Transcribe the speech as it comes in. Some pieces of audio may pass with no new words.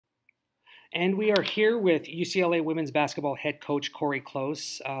And we are here with UCLA women's basketball head coach Cori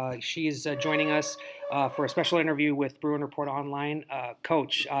Close. She's joining us for a special interview with Bruin Report Online.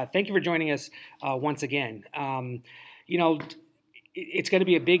 Coach, thank you for joining us once again. You know, it's going to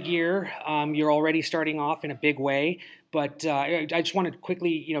be a big year. You're already starting off in a big way, but I just wanted to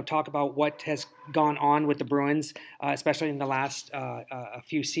quickly, talk about what has gone on with the Bruins, especially in the last a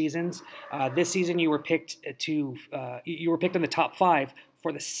few seasons. This season, you were picked in the top five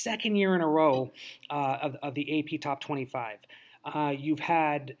for the second year in a row of the AP Top 25. You've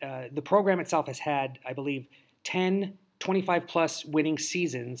had the program itself has had, I believe, 10 25 plus winning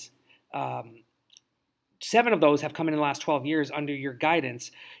seasons. Seven of those have come in the last 12 years under your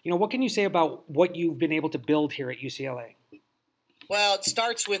guidance. What can you say about what you've been able to build here at UCLA? Well, it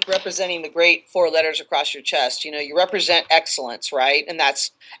starts with representing the great four letters across your chest. You represent excellence, right? And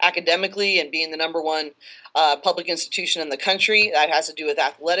that's academically and being the number one public institution in the country. That has to do with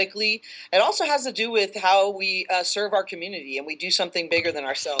athletically. It also has to do with how we serve our community, and we do something bigger than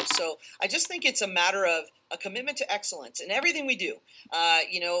ourselves. So I just think it's a matter of a commitment to excellence in everything we do.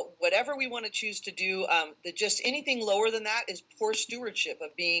 Whatever we want to choose to do, just anything lower than that is poor stewardship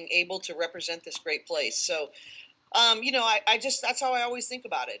of being able to represent this great place. So that's how I always think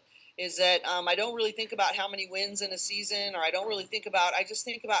about it, is that I don't really think about how many wins in a season, or I just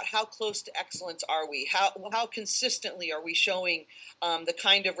think about how close to excellence are we? How consistently are we showing the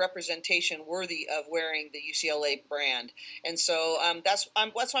kind of representation worthy of wearing the UCLA brand? And so that's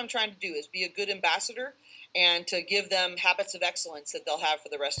what I'm trying to do, is be a good ambassador and to give them habits of excellence that they'll have for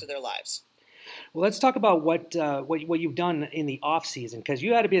the rest of their lives. Well, let's talk about what you've done in the off season, because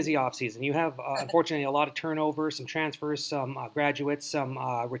you had a busy off season. You have unfortunately a lot of turnover, some transfers, some graduates, some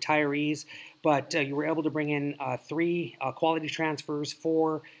retirees, but you were able to bring in three quality transfers,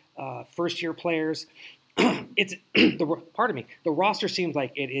 four first year players. Pardon me. The roster seems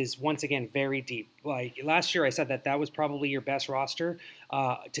like it is once again very deep. Like last year, I said that was probably your best roster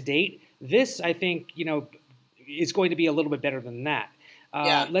to date. This, I think, is going to be a little bit better than that.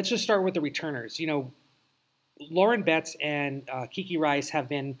 Yeah. Let's just start with the returners. Lauren Betts and Kiki Rice have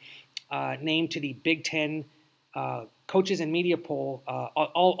been named to the Big Ten coaches and media poll,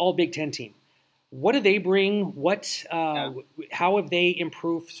 all Big Ten team. What do they bring? How have they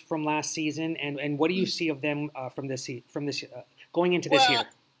improved from last season? And what do you see of them from this going into this year?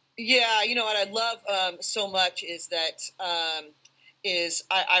 Yeah, what I love so much is that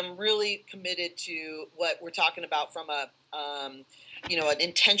I'm really committed to what we're talking about from an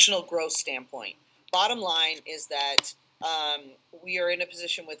intentional growth standpoint. Bottom line is that we are in a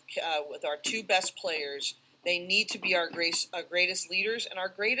position with our two best players. They need to be our greatest leaders and our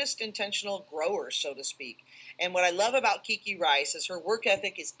greatest intentional growers, so to speak. And what I love about Kiki Rice is her work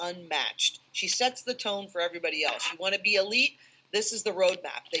ethic is unmatched. She sets the tone for everybody else. You want to be elite? This is the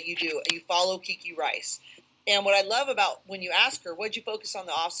roadmap that you do. You follow Kiki Rice. And what I love about when you ask her, what did you focus on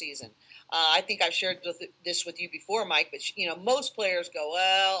the off season? I think I've shared this with you before, Mike, but most players go,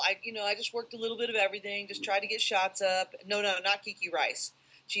 well, I just worked a little bit of everything, just tried to get shots up. No, not Kiki Rice.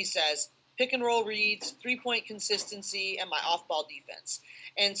 She says, pick and roll reads, 3-point consistency, and my off-ball defense.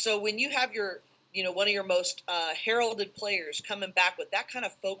 And so when you have one of your most heralded players coming back with that kind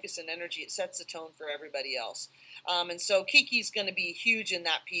of focus and energy, it sets the tone for everybody else. And so Kiki's going to be huge in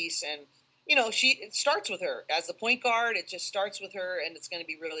that piece. And it starts with her as the point guard. It just starts with her, and it's going to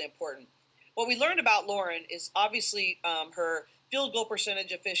be really important. What we learned about Lauren is obviously her field goal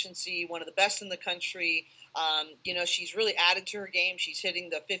percentage efficiency, one of the best in the country. She's really added to her game. She's hitting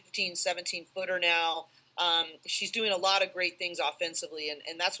the 15, 17-footer now. She's doing a lot of great things offensively,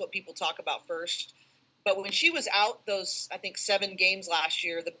 and that's what people talk about first. But when she was out those, I think, 7 games last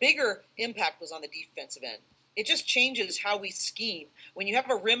year, the bigger impact was on the defensive end. It just changes how we scheme when you have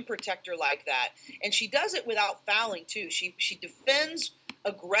a rim protector like that. And she does it without fouling, too. She defends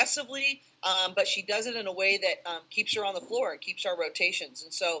aggressively, but she does it in a way that keeps her on the floor and keeps our rotations.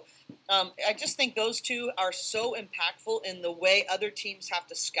 And so I just think those two are so impactful in the way other teams have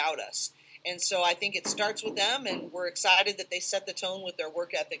to scout us. And so I think it starts with them, and we're excited that they set the tone with their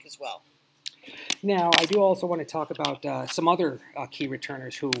work ethic as well. Now, I do also want to talk about some other key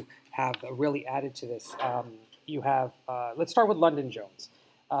returners who have really added to this. You have, let's start with London Jones.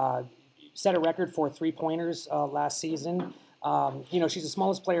 Set a record for 3-pointers last season. She's the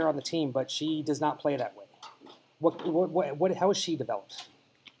smallest player on the team, but she does not play that way. How has she developed?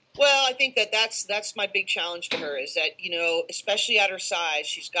 Well, I think that's my big challenge to her, is that, especially at her size,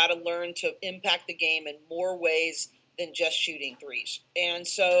 she's got to learn to impact the game in more ways than just shooting threes. And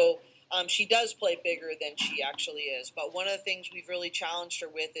so she does play bigger than she actually is. But one of the things we've really challenged her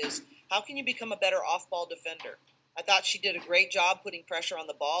with is, how can you become a better off-ball defender? I thought she did a great job putting pressure on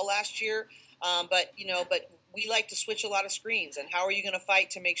the ball last year. But we like to switch a lot of screens. And how are you going to fight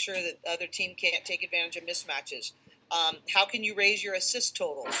to make sure that the other team can't take advantage of mismatches? How can you raise your assist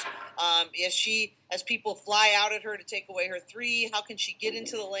totals? As people fly out at her to take away her three, how can she get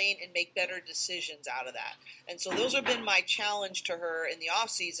into the lane and make better decisions out of that? And so those have been my challenge to her in the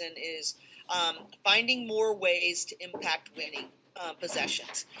offseason is finding more ways to impact winning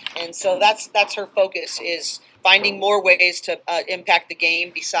possessions. And so that's her focus is finding more ways to impact the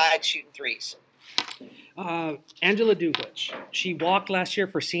game besides shooting threes. Angela Duglish, she walked last year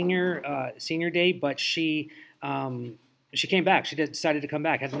for senior day, but she came back. She decided to come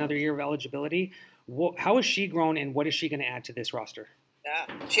back. Had another year of eligibility. How has she grown, and what is she going to add to this roster? Yeah,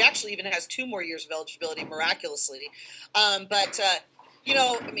 she actually even has 2 more years of eligibility miraculously. I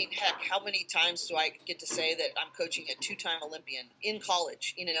mean, heck, how many times do I get to say that I'm coaching a 2-time Olympian in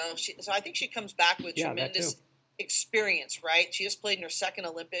college? So I think she comes back with tremendous experience, right? She just played in her 2nd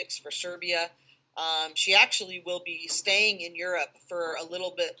Olympics for Serbia. She actually will be staying in Europe for a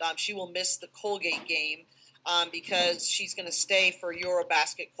little bit. She will miss the Colgate game because she's going to stay for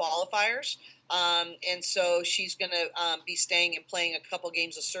Eurobasket qualifiers. And so she's going to be staying and playing a couple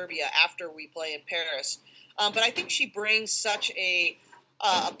games of Serbia after we play in Paris. But I think she brings such a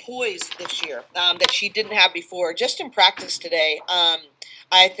poise this year that she didn't have before. Just in practice today,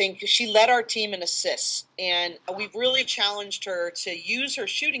 I think she led our team in assists, and we've really challenged her to use her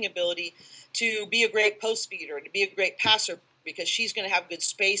shooting ability to be a great post feeder, to be a great passer, because she's going to have good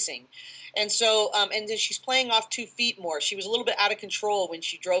spacing. And so, and then she's playing off 2 feet more. She was a little bit out of control when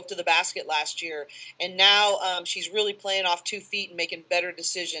she drove to the basket last year. And now she's really playing off 2 feet and making better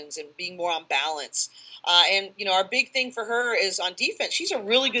decisions and being more on balance. Our big thing for her is on defense. She's a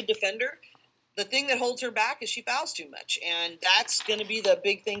really good defender. The thing that holds her back is she fouls too much. And that's going to be the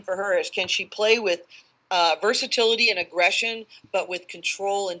big thing for her is can she play with versatility and aggression, but with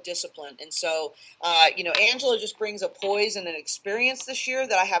control and discipline. And so, Angela just brings a poise and an experience this year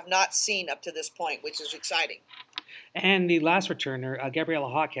that I have not seen up to this point, which is exciting. And the last returner, Gabriela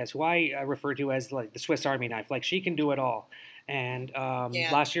Hawkes, who I refer to as like the Swiss Army knife, like she can do it all. And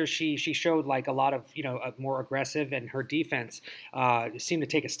last year she showed like a lot of more aggressive, and her defense seemed to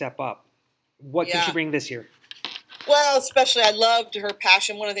take a step up. What can she bring this year? Well, especially I loved her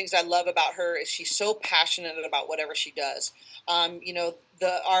passion. One of the things I love about her is she's so passionate about whatever she does.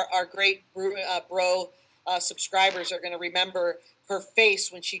 Our great bro subscribers are going to remember her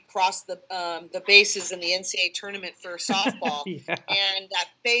face when she crossed the bases in the NCAA tournament for softball, and that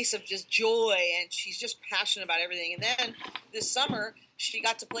face of just joy, and she's just passionate about everything. And then this summer she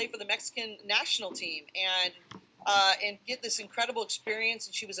got to play for the Mexican national team and get this incredible experience.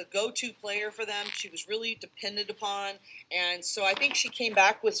 And she was a go-to player for them. She was really depended upon. And so I think she came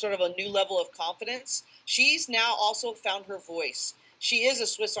back with sort of a new level of confidence. She's now also found her voice. She is a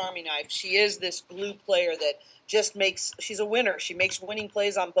Swiss Army knife. She is this glue player that just she's a winner. She makes winning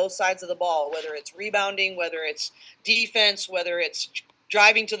plays on both sides of the ball, whether it's rebounding, whether it's defense, whether it's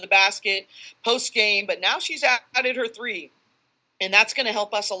driving to the basket, post-game. But now she's added her 3. And that's going to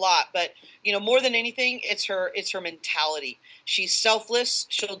help us a lot. But, more than anything, it's her mentality. She's selfless.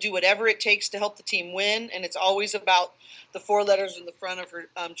 She'll do whatever it takes to help the team win. And it's always about the 4 letters in the front of her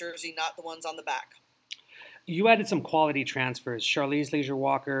jersey, not the ones on the back. You added some quality transfers. Charlize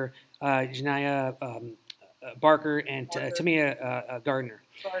Leisure-Walker, Janiyah Barker, and Tamia Gardner.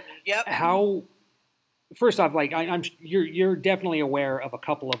 Yep. How... First off, like you're definitely aware of a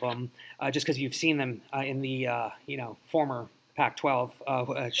couple of them, just because you've seen them in the former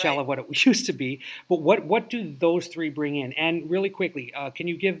Pac-12 shell of what it used to be. But what do those 3 bring in? And really quickly, can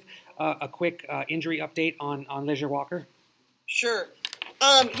you give a quick injury update on Leisure-Walker? Sure.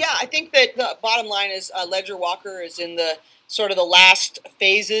 I think that the bottom line is Leisure-Walker is in the sort of the last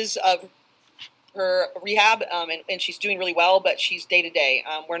phases of her rehab, and she's doing really well, but she's day to day.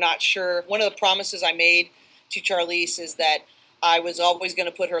 We're not sure. One of the promises I made to Charlize is that I was always going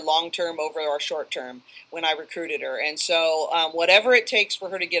to put her long term over our short term when I recruited her, and so whatever it takes for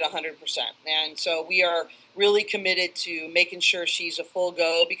her to get 100%. And so we are really committed to making sure she's a full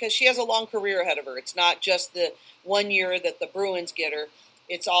go because she has a long career ahead of her. It's not just the 1 year that the Bruins get her;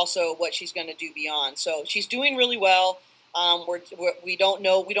 it's also what she's going to do beyond. So she's doing really well. We don't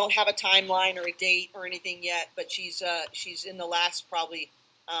know. We don't have a timeline or a date or anything yet, but she's in the last probably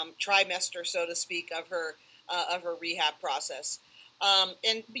trimester, so to speak, of her rehab process.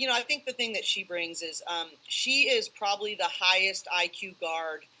 I think the thing that she brings is she is probably the highest IQ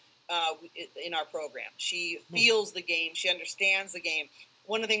guard in our program. She feels the game. She understands the game.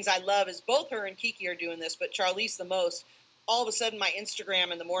 One of the things I love is both her and Kiki are doing this, but Charlize the most. all of a sudden my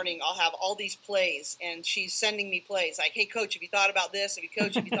Instagram in the morning, I'll have all these plays, and she's sending me plays like, "Hey, coach, have you thought about this? Have you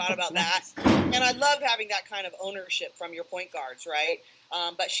thought about that?" And I love having that kind of ownership from your point guards, right?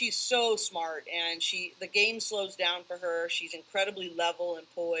 But she's so smart, and the game slows down for her. She's incredibly level and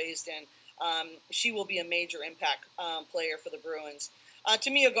poised, and she will be a major impact player for the Bruins.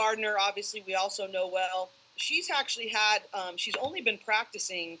 Tamia Gardner, obviously, we also know well. She's actually had she's only been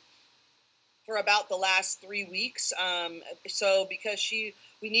practicing for about the last 3 weeks. So because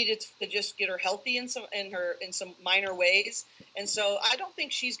we needed to just get her healthy in some minor ways, and so I don't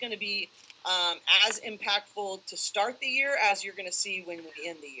think she's going to be as impactful to start the year as you're going to see when we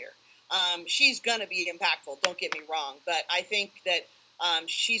end the year. She's going to be impactful. Don't get me wrong, but I think that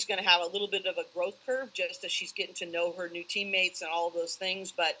she's going to have a little bit of a growth curve just as she's getting to know her new teammates and all of those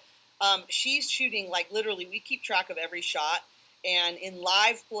things. But she's shooting like literally. We keep track of every shot. And in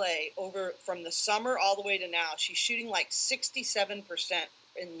live play, over from the summer all the way to now, she's shooting like 67%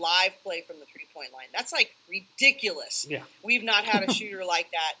 in live play from the three-point line. That's like ridiculous. Yeah. We've not had a shooter like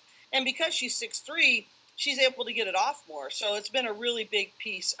that. And because she's 6'3", she's able to get it off more. So it's been a really big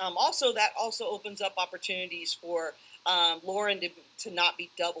piece. That also opens up opportunities for Lauren to not be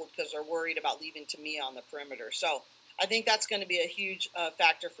doubled because they're worried about leaving Tamia on the perimeter. So I think that's going to be a huge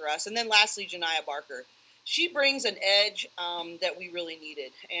factor for us. And then lastly, Janiah Barker. She brings an edge that we really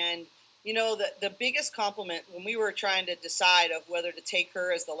needed. And, you know, the biggest compliment when we were trying to decide of whether to take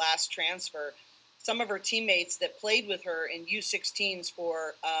her as the last transfer, some of her teammates that played with her in U16s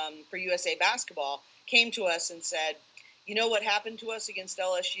for USA basketball came to us and said, you know what happened to us against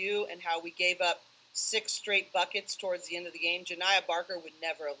LSU and how we gave up 6 straight buckets towards the end of the game? Janiah Barker would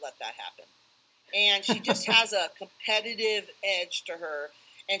never have let that happen. And she just has a competitive edge to her.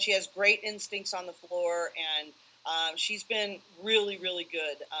 And she has great instincts on the floor, and she's been really, really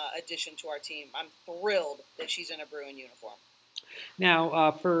good addition to our team. I'm thrilled that she's in a Bruin uniform.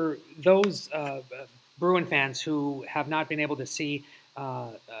 Now, for those Bruin fans who have not been able to see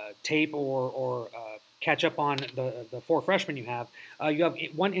tape or catch up on the 4 freshmen you have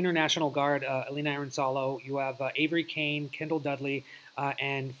one international guard, Elena Aronsalo. You have Avery Kane, Kendall Dudley,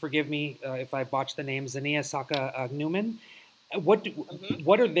 and forgive me if I botch the name, Zania Saka-Newman. What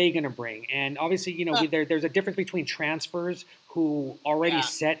are they going to bring? And obviously, you know, there's a difference between transfers who already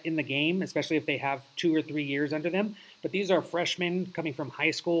set in the game, especially if they have 2 or 3 years under them. But these are freshmen coming from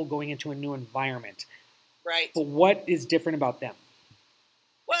high school going into a new environment. Right. But what is different about them?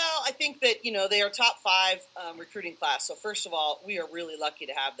 Well, I think that, you know, they are top 5 recruiting class. So first of all, we are really lucky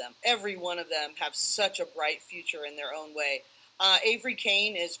to have them. Every one of them have such a bright future in their own way. Avery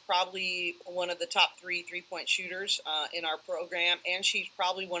Kane is probably one of the top 3 three-point shooters in our program, and she's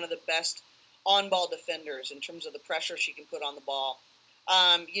probably one of the best on-ball defenders in terms of the pressure she can put on the ball.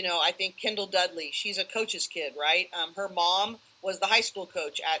 You know, I think Kendall Dudley, she's a coach's kid, right? Her mom was the high school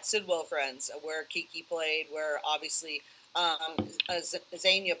coach at Sidwell Friends, where Kiki played, where obviously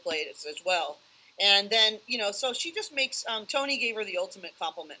Zania played as well. And then, you know, so she just makes Tony gave her the ultimate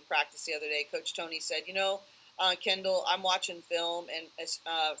compliment in practice the other day. Coach Tony said, you know, Kendall, I'm watching film, and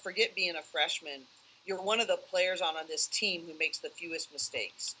forget being a freshman. You're one of the players on this team who makes the fewest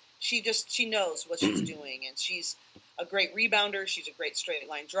mistakes. She knows what she's doing, and she's a great rebounder. She's a great straight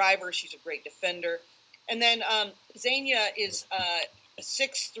line driver. She's a great defender. And then Zania is a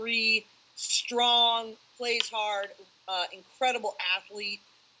 6'3", strong, plays hard, incredible athlete,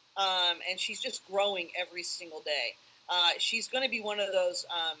 and she's just growing every single day. She's going to be one of those.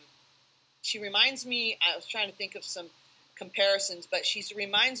 She reminds me, I was trying to think of some comparisons, but she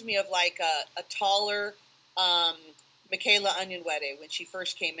reminds me of like a taller Michaela Onyenwere when she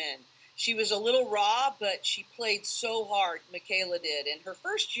first came in. She was a little raw, but she played so hard, Michaela did. And her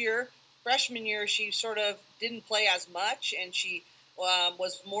first year, freshman year, she sort of didn't play as much, and she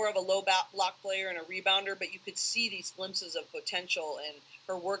was more of a low block player and a rebounder, but you could see these glimpses of potential and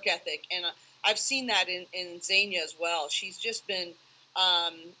her work ethic. And I've seen that in Zania as well. She's just been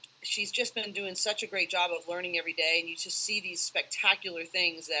doing such a great job of learning every day, and you just see these spectacular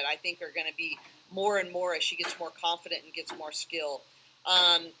things that I think are going to be more and more as she gets more confident and gets more skill.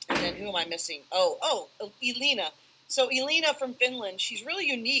 And then who am I missing? Oh, Elena. So Elena from Finland, she's really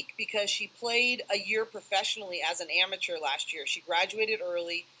unique because she played a year professionally as an amateur last year. She graduated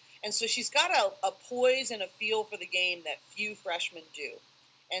early, and so she's got a poise and a feel for the game that few freshmen do.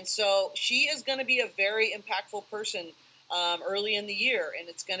 And so she is going to be a very impactful person early in the year, and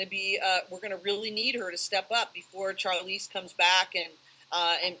it's going to be we're going to really need her to step up before Charlize comes back,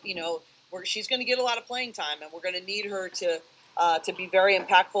 and you know she's going to get a lot of playing time, and we're going to need her to be very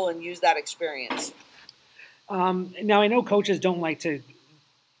impactful and use that experience. Now I know coaches don't like to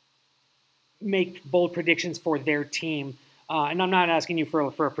make bold predictions for their team, And I'm not asking you for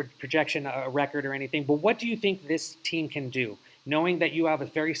a projection, a record or anything, but what do you think this team can do, knowing that you have a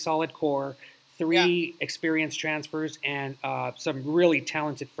very solid core, Yeah. three experienced transfers, and some really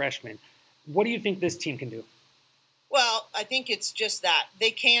talented freshmen? What do you think this team can do? Well, I think it's just that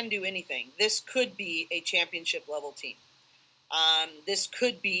they can do anything. This could be a championship level team. This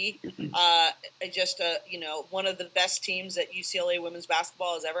could be just one of the best teams that UCLA women's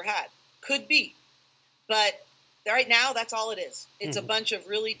basketball has ever had. Could be, but right now that's all it is. It's a bunch of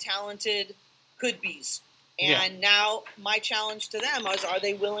really talented could be's. And now my challenge to them is: are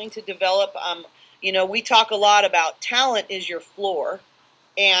they willing to develop? We talk a lot about talent is your floor,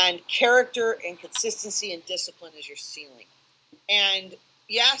 and character and consistency and discipline is your ceiling. And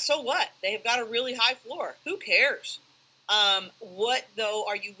yeah, so what? They have got a really high floor. Who cares? What, though,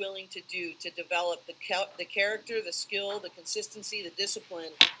 are you willing to do to develop the character, the skill, the consistency, the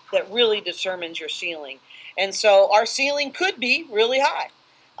discipline that really determines your ceiling? And so our ceiling could be really high.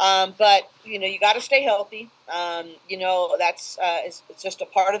 But, you got to stay healthy. That's it's just a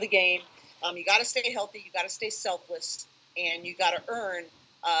part of the game. You got to stay healthy. You got to stay selfless. And you got to earn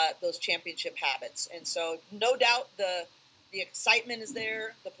those championship habits. And so no doubt the excitement is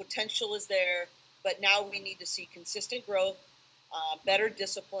there. The potential is there. But now we need to see consistent growth, better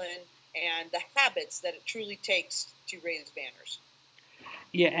discipline, and the habits that it truly takes to raise banners.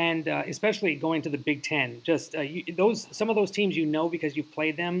 Yeah, and especially going to the Big Ten, just some of those teams because you've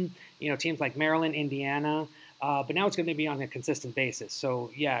played them. Teams like Maryland, Indiana, but now it's going to be on a consistent basis.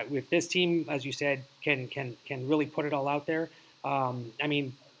 So yeah, if this team, as you said, can really put it all out there.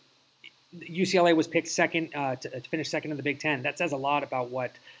 UCLA was picked second to finish second in the Big Ten. That says a lot about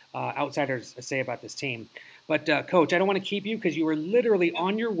what outsiders say about this team. But Coach, I don't want to keep you because you were literally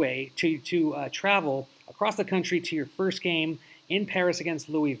on your way to travel across the country to your first game in Paris against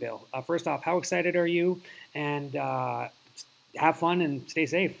Louisville. First off, how excited are you? And have fun and stay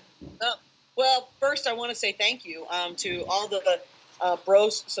safe. Well, first I want to say thank you to all the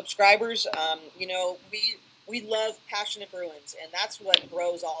Bros subscribers. We love passionate Bruins, and that's what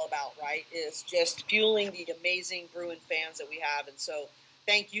Bro's all about, right? Is just fueling the amazing Bruin fans that we have. And so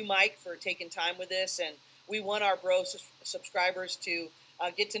thank you, Mike, for taking time with this. And we want our Bro subscribers to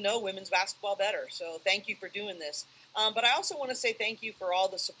get to know women's basketball better. So thank you for doing this. But I also want to say thank you for all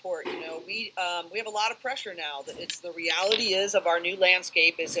the support. We have a lot of pressure now. It's the reality is of our new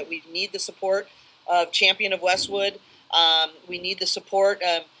landscape is that we need the support of Champion of Westwood. We need the support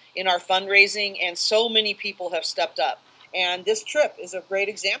in our fundraising, and so many people have stepped up. And this trip is a great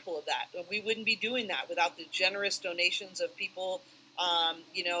example of that. We wouldn't be doing that without the generous donations of people. And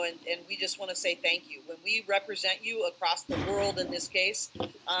we just want to say thank you. When we represent you across the world, in this case,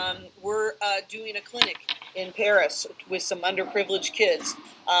 we're doing a clinic in Paris with some underprivileged kids.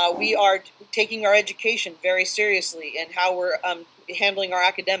 We are taking our education very seriously and how we're handling our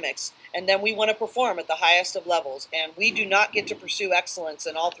academics. And then we want to perform at the highest of levels. And we do not get to pursue excellence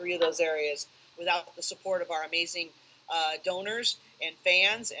in all three of those areas without the support of our amazing donors and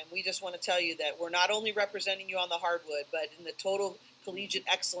fans. And we just want to tell you that we're not only representing you on the hardwood, but in the total collegiate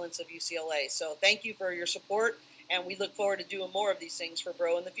excellence of UCLA. So thank you for your support, and we look forward to doing more of these things for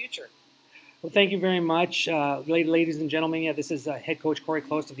Bro in the future. Well, thank you very much, ladies and gentlemen. Yeah, this is head coach Cori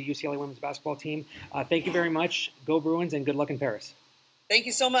Close of the UCLA women's basketball team. Thank you very much. Go Bruins, and good luck in Paris. Thank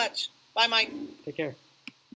you so much. Bye, Mike. Take care.